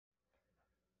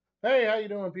Hey, how you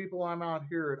doing, people? I'm out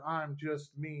here at I'm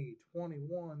Just Me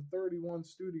 2131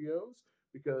 Studios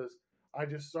because I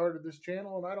just started this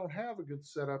channel and I don't have a good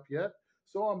setup yet.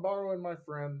 So I'm borrowing my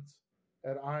friends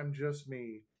at I'm Just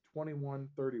Me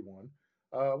 2131.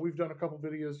 We've done a couple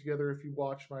videos together if you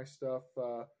watch my stuff,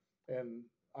 and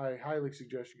I highly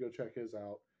suggest you go check his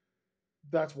out.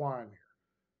 That's why I'm here.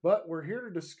 But we're here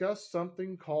to discuss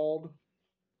something called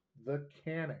the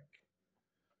Canik.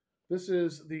 This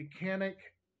is the Canik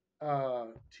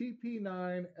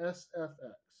TP9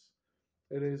 SFX.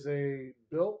 It is a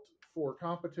built for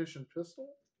competition pistol.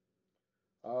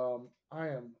 I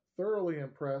am thoroughly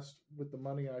impressed with the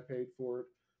money I paid for it,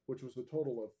 which was a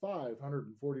total of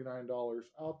 $549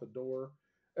 out the door.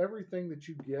 Everything that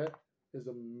you get is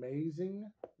amazing.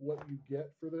 What you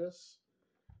get for this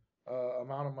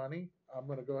amount of money. I'm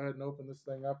going to go ahead and open this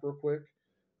thing up real quick.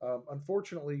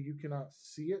 Unfortunately, you cannot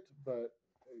see it, but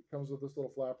it comes with this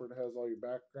little flapper that has all your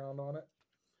background on it.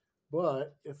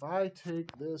 But if I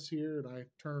take this here and I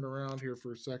turn it around here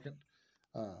for a second,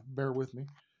 bear with me.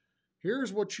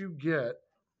 Here's what you get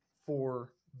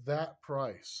for that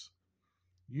price.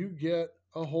 You get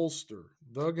a holster,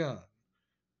 the gun,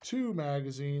 2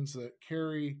 magazines that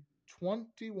carry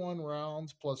 21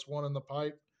 rounds plus one in the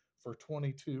pipe for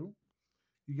 22.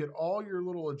 You get all your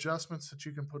little adjustments that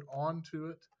you can put onto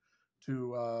it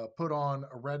to put on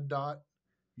a red dot.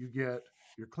 You get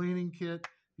your cleaning kit.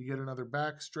 You get another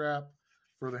back strap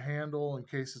for the handle in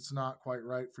case it's not quite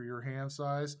right for your hand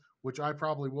size, which I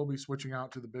probably will be switching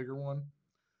out to the bigger one.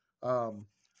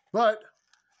 But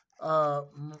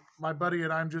my buddy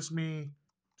at I'm Just Me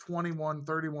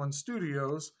 2131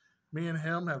 Studios, me and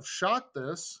him have shot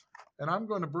this, and I'm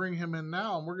going to bring him in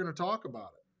now, and we're going to talk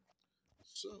about it.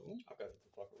 So, I've got the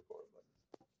fucking record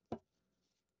button.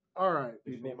 All right.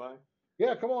 Did you need mine?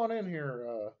 Yeah, come on in here,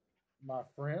 my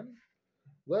friend.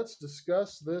 Let's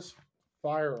discuss this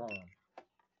firearm.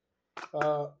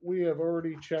 We have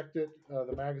already checked it.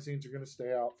 The magazines are going to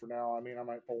stay out for now. I mean, I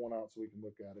might pull one out so we can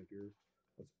look at it here.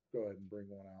 Let's go ahead and bring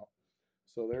one out.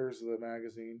 So there's the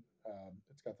magazine.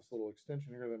 It's got this little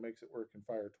extension here that makes it where it can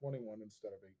fire 21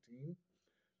 instead of 18.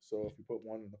 So if you put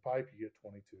one in the pipe, you get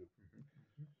 22.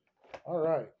 All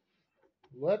right.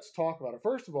 Let's talk about it.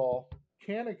 First of all,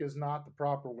 Canik is not the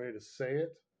proper way to say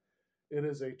it. It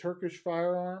is a Turkish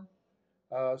firearm.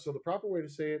 So the proper way to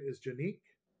say it is Canik,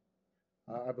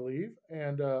 I believe.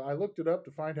 And I looked it up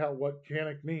to find out what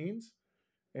Canik means.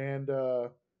 And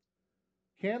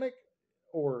Canik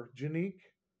or Canik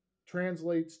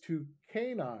translates to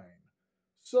canine.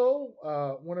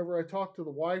 So whenever I talked to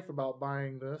the wife about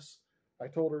buying this, I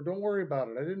told her, don't worry about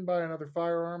it. I didn't buy another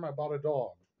firearm. I bought a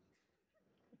dog.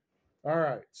 All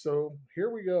right, so here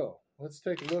we go. Let's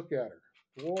take a look at her.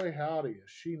 Boy, howdy, is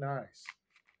she nice.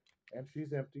 And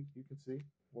she's empty, you can see.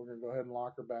 We're going to go ahead and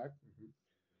lock her back.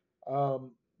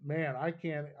 Man, I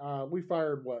can't. We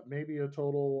fired, what, maybe a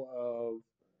total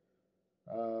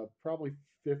of probably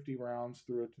 50 rounds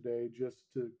through it today just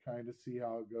to kind of see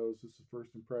how it goes. This is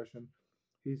first impression.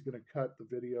 He's going to cut the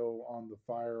video on the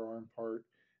firearm part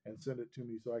and send it to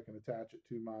me so I can attach it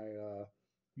to my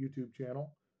YouTube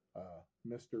channel.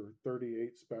 Mr.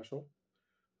 38 Special.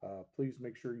 Please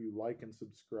make sure you like and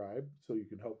subscribe so you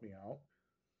can help me out.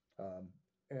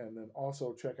 And then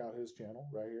also check out his channel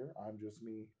right here. I'm Just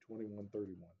Me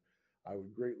 2131. I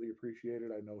would greatly appreciate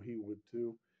it. I know he would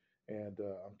too. And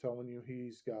I'm telling you,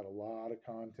 he's got a lot of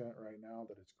content right now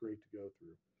that it's great to go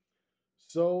through.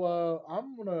 So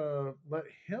I'm going to let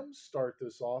him start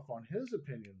this off on his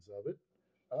opinions of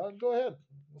it. Go ahead.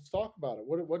 Let's talk about it.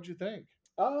 What'd you think?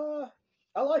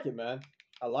 I like it, man.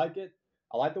 I like it.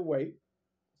 I like the weight.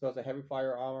 So it's a heavy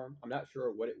firearm. I'm not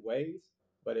sure what it weighs,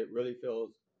 but it really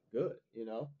feels good, you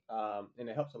know? And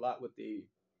it helps a lot with I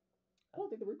don't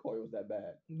think the recoil was that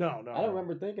bad. No. I don't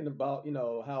remember thinking about,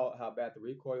 how bad the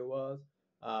recoil was.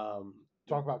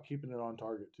 Talk about keeping it on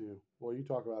target too. Well, you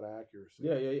talk about accuracy.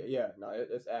 Yeah. No,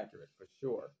 it's accurate for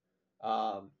sure.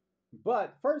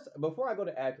 But first, before I go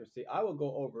to accuracy, I will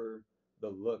go over the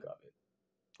look of it.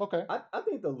 Okay. I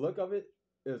think the look of it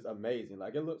is amazing.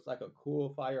 Like, it looks like a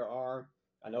cool firearm.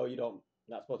 I know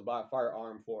not supposed to buy a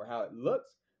firearm for how it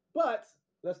looks, but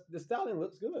the styling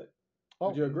looks good.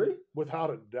 Would you agree? Without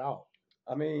a doubt.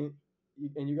 I mean,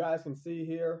 and you guys can see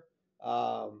here,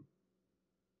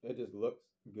 it just looks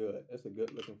good. It's a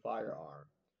good looking firearm.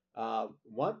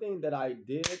 One thing that I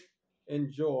did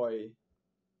enjoy,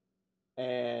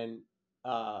 and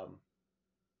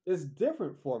it's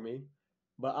different for me,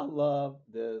 but I love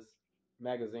this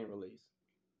magazine release.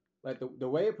 Like the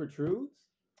way it protrudes,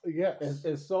 yes,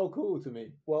 is so cool to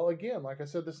me. Well, again, like I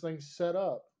said, this thing's set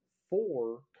up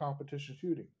for competition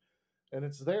shooting. and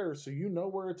it's there, so you know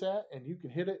where it's at, and you can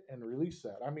hit it and release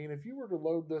that. I mean, if you were to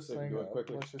load this So you can thing do it up,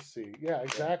 quickly. let's just see. Yeah,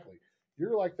 exactly.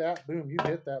 You're like that. Boom, you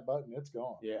hit that button, it's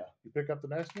gone. Yeah. You pick up the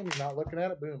next one, you're not looking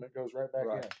at it. Boom, it goes right back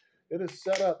Right. in. It is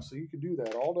set up so you can do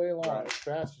that all day long Right. as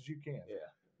fast as you can. Yeah.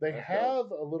 They That's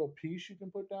have a little piece you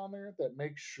can put down there that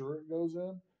makes sure it goes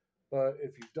in. But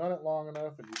if you've done it long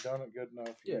enough and you've done it good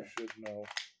enough, you Yeah. should know.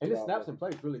 And it snaps in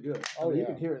place really good. I Oh, mean, yeah. You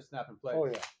can hear it snap in place. Oh,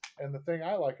 yeah. And the thing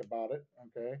I like about it,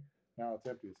 okay, now it's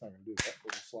empty. It's not going to do that.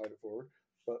 We'll just slide it forward.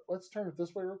 But let's turn it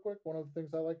this way real quick. One of the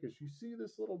things I like is you see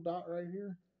this little dot right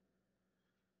here?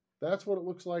 That's what it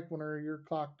looks like when you're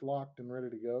cocked, locked, and ready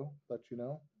to go. Let you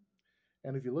know.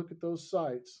 And if you look at those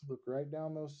sights, look right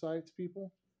down those sights,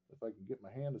 people. If I can get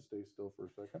my hand to stay still for a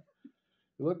second.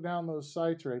 You look down those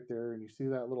sights right there, and you see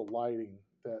that little lighting,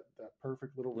 that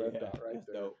perfect little red dot right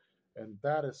there. Dope. And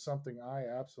that is something I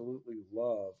absolutely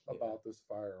love about this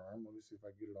firearm. Let me see if I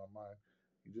can get it on mine.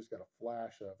 You just got a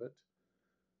flash of it.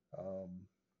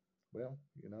 Well,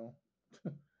 you know,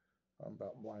 I'm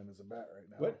about blind as a bat right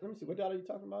now. Let me see. What dot are you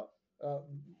talking about?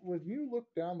 When you look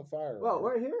down the firearm. Well,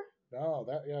 right here? No,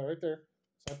 right there.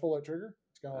 So I pull that trigger.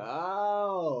 It's gone.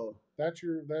 Oh. That's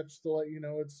to let you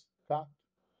know it's cocked.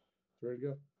 It's ready to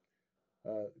go.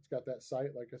 It's got that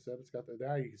sight, like I said. It's got that.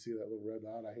 Now you can see that little red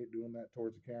dot. I hate doing that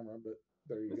towards the camera, but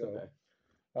there you go.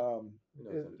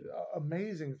 Okay.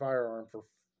 Amazing firearm for.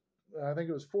 I think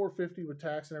it was $450 with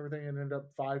tax and everything, and ended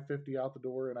up $550 out the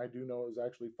door. And I do know it was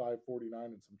actually $549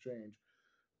 and some change,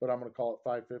 but I'm going to call it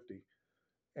 $550.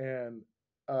 And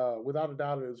without a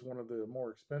doubt, it is one of the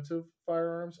more expensive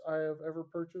firearms I have ever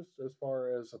purchased as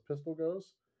far as a pistol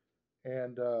goes.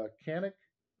 And Canik,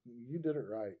 you did it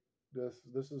right.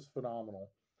 This is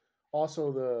phenomenal.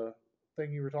 Also, the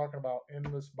thing you were talking about in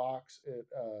this box, it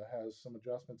has some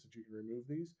adjustments that you can remove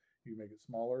these. You can make it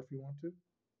smaller if you want to.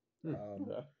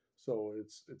 Okay. So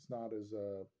it's not as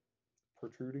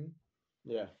protruding.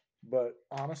 Yeah. But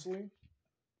honestly,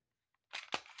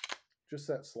 just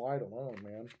that slide alone,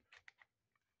 man.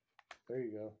 There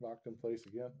you go, locked in place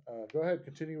again. Go ahead,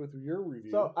 continue with your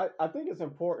review. So I think it's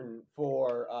important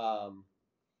for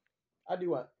I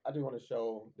do want to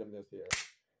show them this here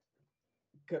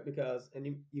because and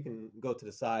you can go to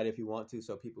the side if you want to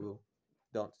so people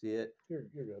don't see it. You're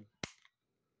good.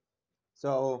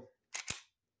 So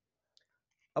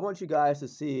I want you guys to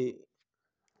see.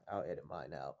 I'll edit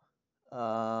mine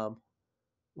out.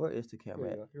 Where is the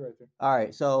camera? You're right there. All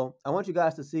right, so I want you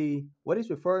guys to see what he's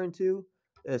referring to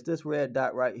is this red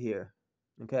dot right here.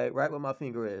 Okay, right where my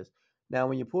finger is. Now,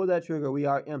 when you pull that trigger, we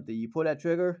are empty. You pull that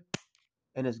trigger,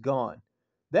 and it's gone.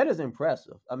 That is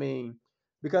impressive. I mean,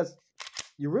 because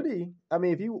you really, I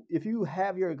mean, if you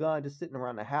have your gun just sitting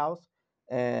around the house,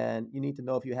 and you need to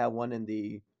know if you have one in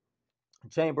the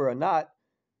chamber or not,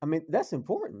 I mean, that's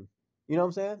important. You know what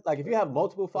I'm saying? Like if you have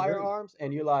multiple firearms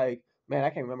and you're like, man,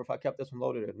 I can't remember if I kept this one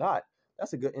loaded or not.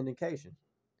 That's a good indication.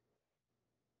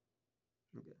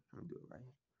 Okay, I'm gonna do it right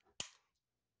here.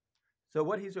 So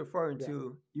what he's referring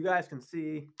to, you guys can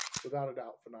see without a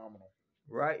doubt, phenomenal.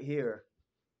 Right here,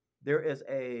 there is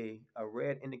a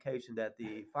red indication that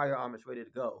the firearm is ready to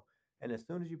go. And as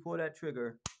soon as you pull that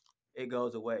trigger, it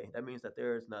goes away. That means that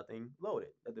there is nothing loaded,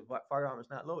 that the firearm is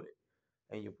not loaded.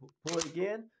 And you pull it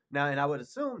again. Now, and I would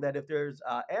assume that if there's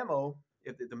ammo,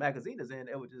 if the magazine is in,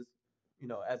 it would just, you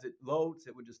know, as it loads,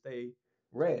 it would just stay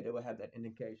red. It would have that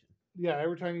indication. Yeah,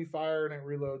 every time you fire and it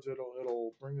reloads,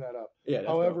 it'll bring that up. Yeah.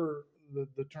 However,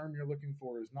 the term you're looking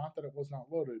for is not that it was not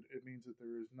loaded. It means that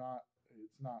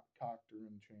it's not cocked or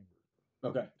in the chamber.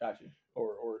 Okay, gotcha.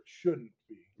 Or it shouldn't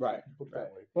be. Right. Put it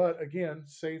that way. But again,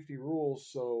 safety rules.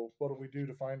 So what do we do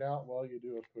to find out? Well, you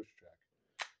do a push check.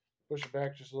 Push it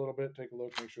back just a little bit, take a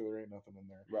look, make sure there ain't nothing in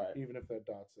there. Right. Even if that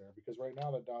dot's there. Because right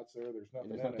now that dot's there, there's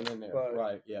nothing in there. But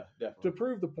right, yeah, definitely. to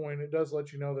prove the point, it does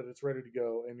let you know that it's ready to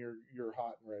go and you're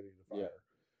hot and ready to fire.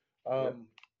 Yeah.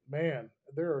 Man,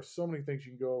 there are so many things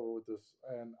you can go over with this,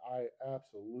 and I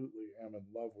absolutely am in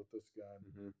love with this gun.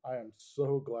 Mm-hmm. I am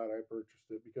so glad I purchased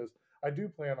it because I do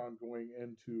plan on going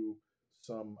into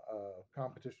some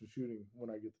competition shooting when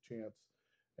I get the chance,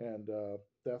 and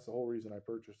that's the whole reason I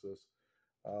purchased this.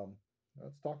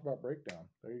 Let's talk about breakdown.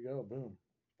 There you go. Boom.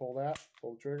 Pull that.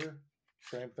 Pull the trigger.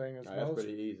 Same thing as most. That's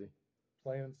pretty easy.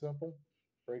 Plain and simple.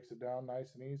 Breaks it down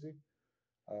nice and easy.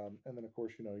 And then, of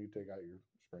course, you take out your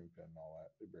spring pin and all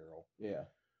that, the barrel. Yeah.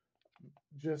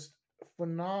 Just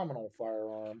phenomenal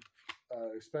firearm,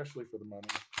 especially for the money.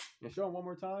 And show them one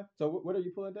more time. So what are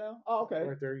you pulling down? Oh, okay.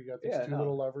 Right there, you got these two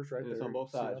little levers right there. It's on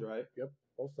both sides, right? Yep,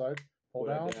 both sides. Pull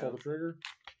down, pull the trigger.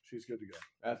 She's good to go.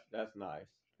 That's nice.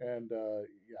 And,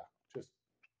 yeah, just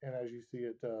and as you see,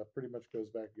 it pretty much goes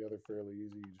back together fairly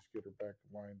easy. You just get her back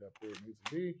lined up where it needs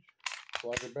to be,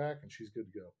 slide her back, and she's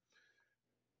good to go.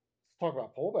 Let's talk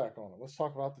about pullback on it. Let's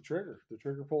talk about the trigger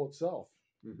pull itself.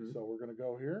 Mm-hmm. So we're going to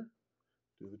go here,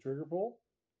 do the trigger pull.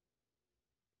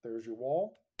 There's your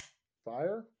wall,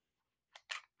 fire,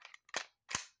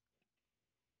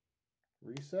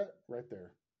 reset right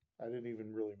there. I didn't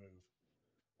even really move.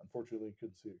 Unfortunately, you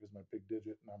couldn't see it because my big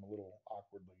digit and I'm a little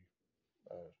awkwardly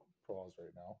paused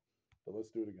right now. But let's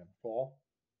do it again. Fall,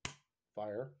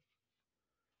 fire,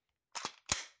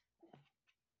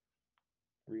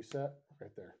 reset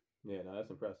right there. Yeah, no, that's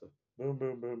impressive. Boom,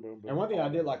 boom, boom, boom, boom. And one thing I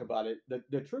did like about it,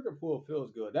 the trigger pull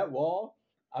feels good. That wall,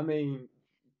 I mean,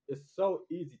 it's so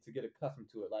easy to get accustomed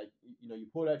to it. Like, you know, you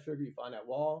pull that trigger, you find that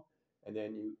wall, and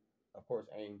then you, of course,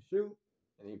 aim, shoot,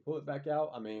 and then you pull it back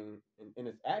out. I mean, and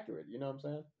it's accurate. You know what I'm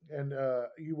saying? And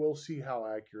you will see how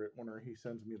accurate when he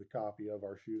sends me the copy of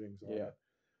our shootings on it.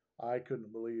 I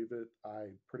couldn't believe it.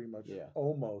 I pretty much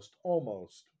almost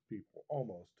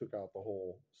took out the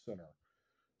whole center.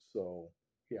 So,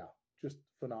 yeah, just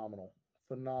phenomenal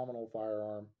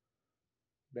firearm.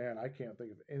 Man, I can't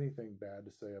think of anything bad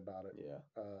to say about it. Yeah.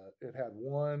 It had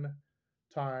one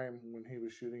time when he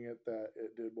was shooting it that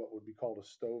it did what would be called a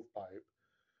stovepipe.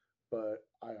 But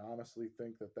I honestly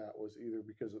think that was either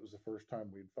because it was the first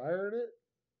time we'd fired it,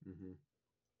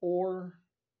 or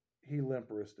he limp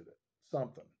wristed it.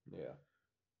 Something. Yeah.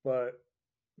 But,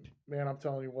 man, I'm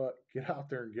telling you what, get out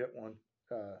there and get one.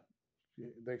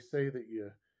 They say that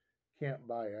you can't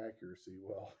buy accuracy.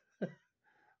 Well,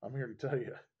 I'm here to tell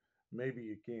you, maybe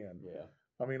you can. Yeah.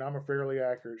 I mean, I'm a fairly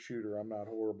accurate shooter. I'm not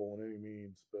horrible in any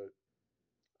means, but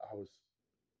I was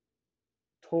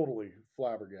totally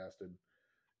flabbergasted.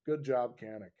 Good job,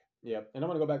 Canik. Yeah, and I'm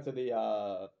gonna go back to the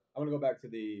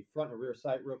front and rear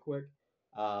sight real quick.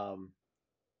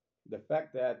 The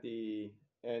fact that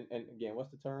and again, what's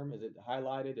the term? Is it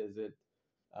highlighted? Is it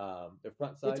the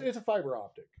front sight? It's a fiber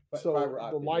optic. So fiber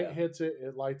optic, the light hits it,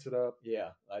 it lights it up. Yeah,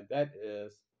 like that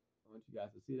is. I want you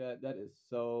guys to see that. That is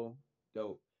so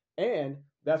dope. And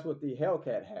that's what the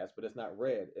Hellcat has, but it's not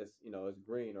red. It's it's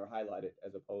green or highlighted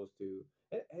as opposed to.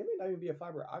 It may not even be a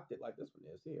fiber optic like this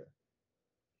one is here.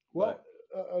 Well,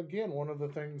 again, one of the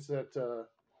things that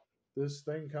this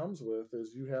thing comes with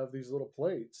is you have these little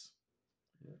plates.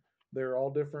 Yeah. They're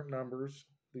all different numbers.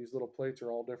 These little plates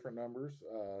are all different numbers,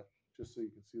 just so you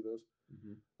can see those.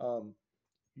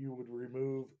 You would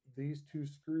remove these two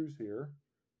screws here,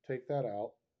 take that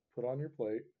out, put on your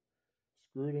plate,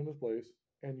 screw it into place,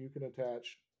 and you can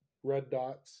attach red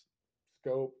dots,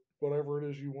 scope, whatever it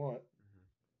is you want.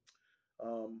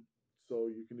 So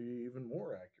you can be even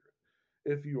more accurate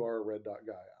if you are a red dot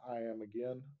guy. I am,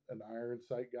 again, an iron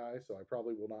sight guy, so I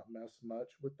probably will not mess much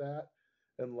with that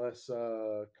unless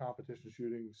competition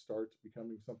shooting starts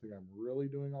becoming something I'm really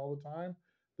doing all the time.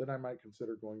 Then I might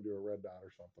consider going to a red dot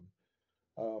or something.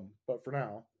 But for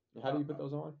now. How do you put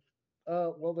those on?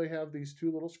 Well, they have these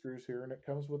two little screws here, and it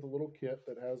comes with a little kit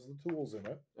that has the tools in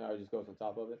it. It just goes on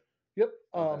top of it? Yep.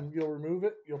 Okay. You'll remove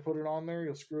it. You'll put it on there.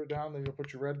 You'll screw it down. Then you'll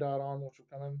put your red dot on, which will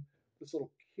come in this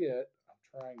little kit.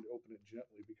 I'm trying to open it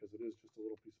gently because it is just a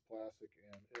little piece of plastic,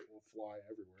 and it will fly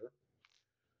everywhere.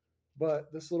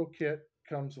 But this little kit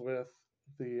comes with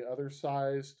the other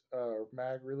sized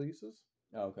mag releases.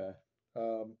 Okay.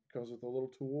 Comes with a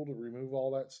little tool to remove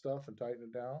all that stuff and tighten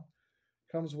it down.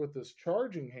 Comes with this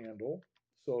charging handle.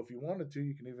 So if you wanted to,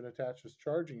 you can even attach this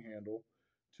charging handle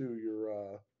to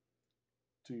your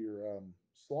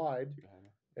slide,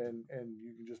 and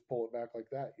you can just pull it back like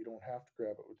that. You don't have to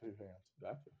grab it with two hands.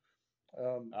 Gotcha.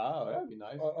 That'd be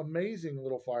nice. Amazing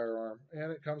little firearm,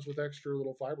 and it comes with extra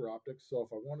little fiber optics. So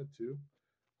if I wanted to,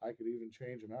 I could even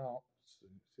change them out. See,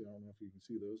 I don't know if you can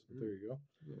see those, but there you go.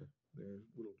 Yeah, they're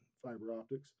little fiber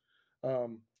optics.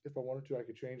 If I wanted to, I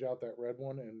could change out that red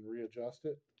one and readjust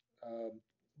it.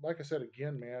 Like I said,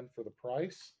 again, man, for the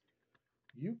price,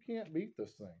 you can't beat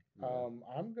this thing. Yeah.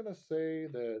 I'm going to say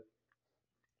that,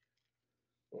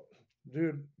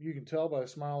 dude, you can tell by the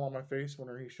smile on my face when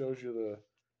he shows you the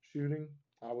shooting.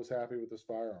 I was happy with this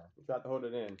firearm. You tried to hold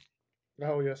it in.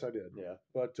 Oh, yes, I did. Yeah.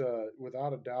 But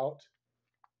without a doubt,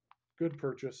 good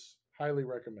purchase. Highly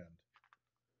recommend.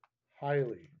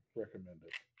 Highly recommend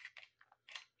it.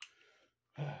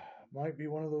 Might be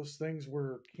one of those things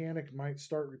where Canik might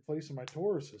start replacing my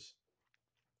Tauruses.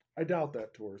 I doubt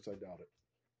that, Taurus. I doubt it.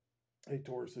 Hey,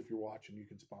 Taurus, if you're watching, you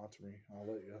can sponsor me. I'll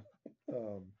let you.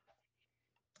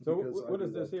 So what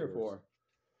is this here for?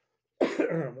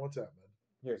 What's that, bud?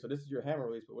 Here, so this is your hammer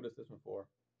release, but what is this one for?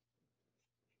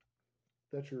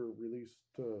 That's your release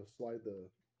to slide the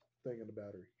thing in the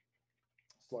battery.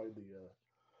 Slide the,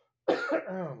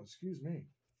 excuse me.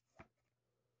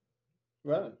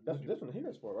 Well, that's what this one here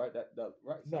is for, right? That the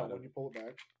right No, side. when you pull it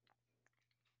back,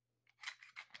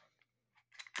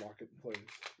 lock it in place.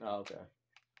 Oh, okay.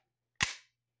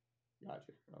 Got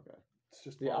you. Okay. It's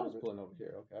just Yeah, I part was of it. pulling over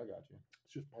here. Okay, I got you.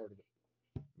 It's just part of it.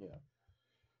 Yeah.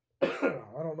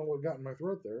 I don't know what got in my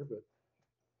throat there, but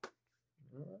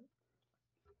All right.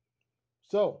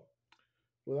 so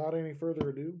without any further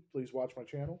ado, please watch my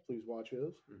channel. Please watch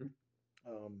his.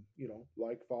 You know,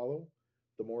 like, follow.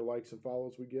 The more likes and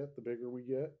follows we get, the bigger we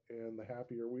get, and the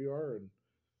happier we are. And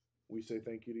we say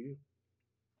thank you to you.